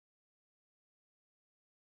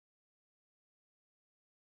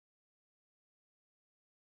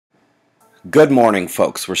Good morning,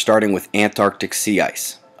 folks. We're starting with Antarctic sea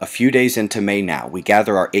ice. A few days into May now, we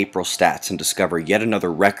gather our April stats and discover yet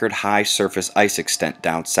another record high surface ice extent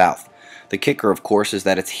down south. The kicker, of course, is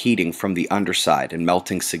that it's heating from the underside and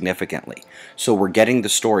melting significantly. So we're getting the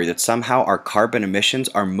story that somehow our carbon emissions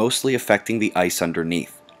are mostly affecting the ice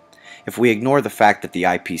underneath. If we ignore the fact that the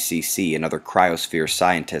IPCC and other cryosphere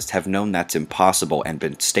scientists have known that's impossible and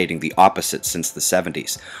been stating the opposite since the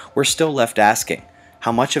 70s, we're still left asking,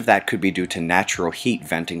 how much of that could be due to natural heat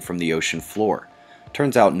venting from the ocean floor?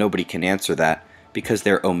 Turns out nobody can answer that because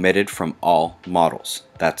they're omitted from all models.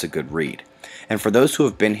 That's a good read. And for those who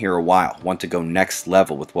have been here a while, want to go next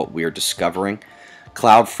level with what we're discovering,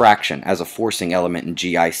 cloud fraction as a forcing element in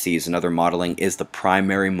GICs and other modeling is the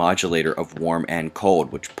primary modulator of warm and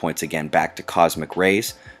cold, which points again back to cosmic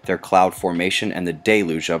rays, their cloud formation, and the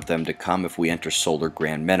deluge of them to come if we enter solar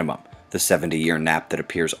grand minimum, the 70-year nap that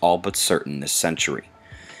appears all but certain this century.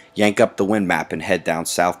 Yank up the wind map and head down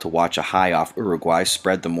south to watch a high off Uruguay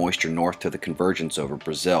spread the moisture north to the convergence over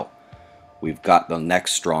Brazil. We've got the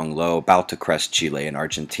next strong low about to crest Chile and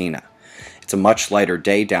Argentina. It's a much lighter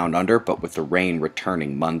day down under, but with the rain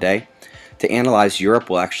returning Monday. To analyze Europe,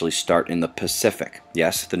 we'll actually start in the Pacific.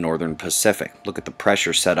 Yes, the northern Pacific. Look at the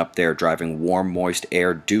pressure set up there, driving warm, moist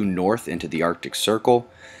air due north into the Arctic Circle.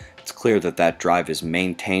 It's clear that that drive is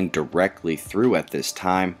maintained directly through at this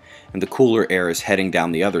time, and the cooler air is heading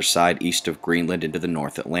down the other side east of Greenland into the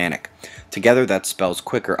North Atlantic. Together that spells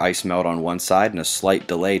quicker ice melt on one side and a slight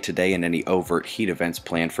delay today in any overt heat events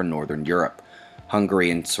planned for northern Europe.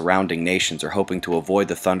 Hungary and surrounding nations are hoping to avoid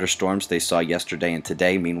the thunderstorms they saw yesterday and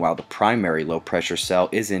today. Meanwhile, the primary low-pressure cell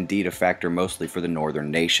is indeed a factor mostly for the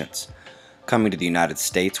northern nations. Coming to the United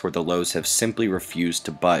States, where the lows have simply refused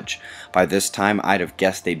to budge. By this time, I'd have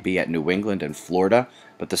guessed they'd be at New England and Florida,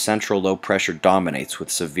 but the central low pressure dominates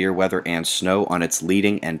with severe weather and snow on its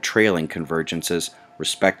leading and trailing convergences,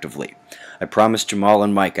 respectively. I promised Jamal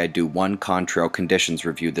and Mike I'd do one contrail conditions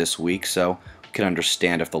review this week, so can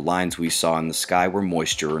understand if the lines we saw in the sky were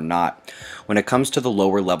moisture or not. When it comes to the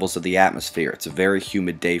lower levels of the atmosphere, it's a very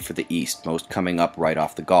humid day for the east, most coming up right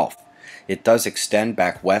off the Gulf. It does extend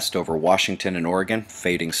back west over Washington and Oregon,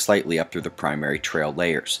 fading slightly up through the primary trail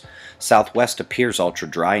layers. Southwest appears ultra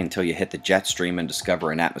dry until you hit the jet stream and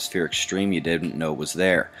discover an atmospheric stream you didn't know was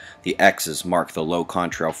there. The X's mark the low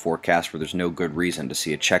contrail forecast where there's no good reason to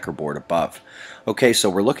see a checkerboard above. Okay, so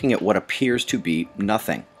we're looking at what appears to be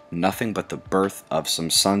nothing. Nothing but the birth of some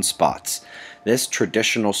sunspots. This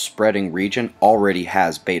traditional spreading region already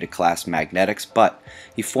has beta-class magnetics, but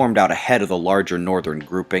he formed out ahead of the larger northern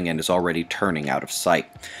grouping and is already turning out of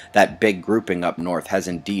sight. That big grouping up north has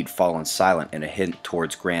indeed fallen silent in a hint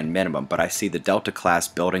towards grand minimum, but I see the Delta class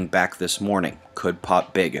building back this morning. Could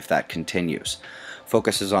pop big if that continues.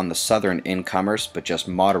 Focuses on the southern incomers, but just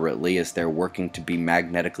moderately as they're working to be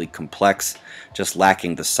magnetically complex, just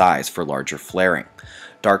lacking the size for larger flaring.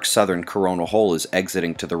 Dark southern coronal hole is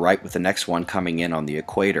exiting to the right with the next one coming in on the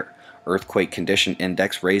equator. Earthquake condition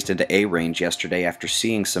index raised into A range yesterday after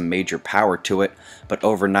seeing some major power to it, but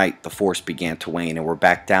overnight the force began to wane and we're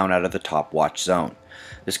back down out of the top watch zone.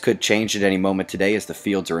 This could change at any moment today as the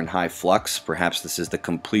fields are in high flux. Perhaps this is the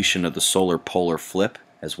completion of the solar polar flip,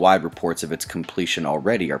 as wide reports of its completion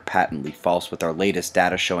already are patently false with our latest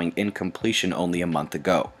data showing incompletion only a month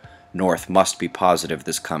ago. North must be positive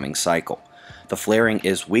this coming cycle. The flaring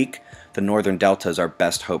is weak. The northern delta is our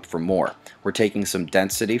best hope for more. We're taking some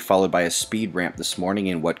density followed by a speed ramp this morning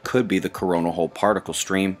in what could be the coronal hole particle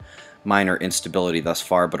stream. Minor instability thus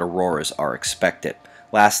far, but auroras are expected.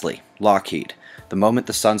 Lastly, Lockheed. The moment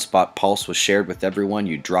the sunspot pulse was shared with everyone,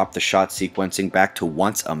 you dropped the shot sequencing back to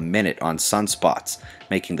once a minute on sunspots,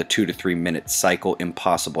 making the 2 to 3 minute cycle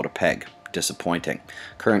impossible to peg. Disappointing.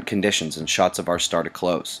 Current conditions and shots of our star to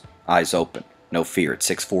close. Eyes open. No fear, it's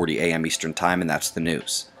 6:40 a.m. Eastern Time, and that's the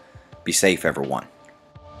news. Be safe, everyone.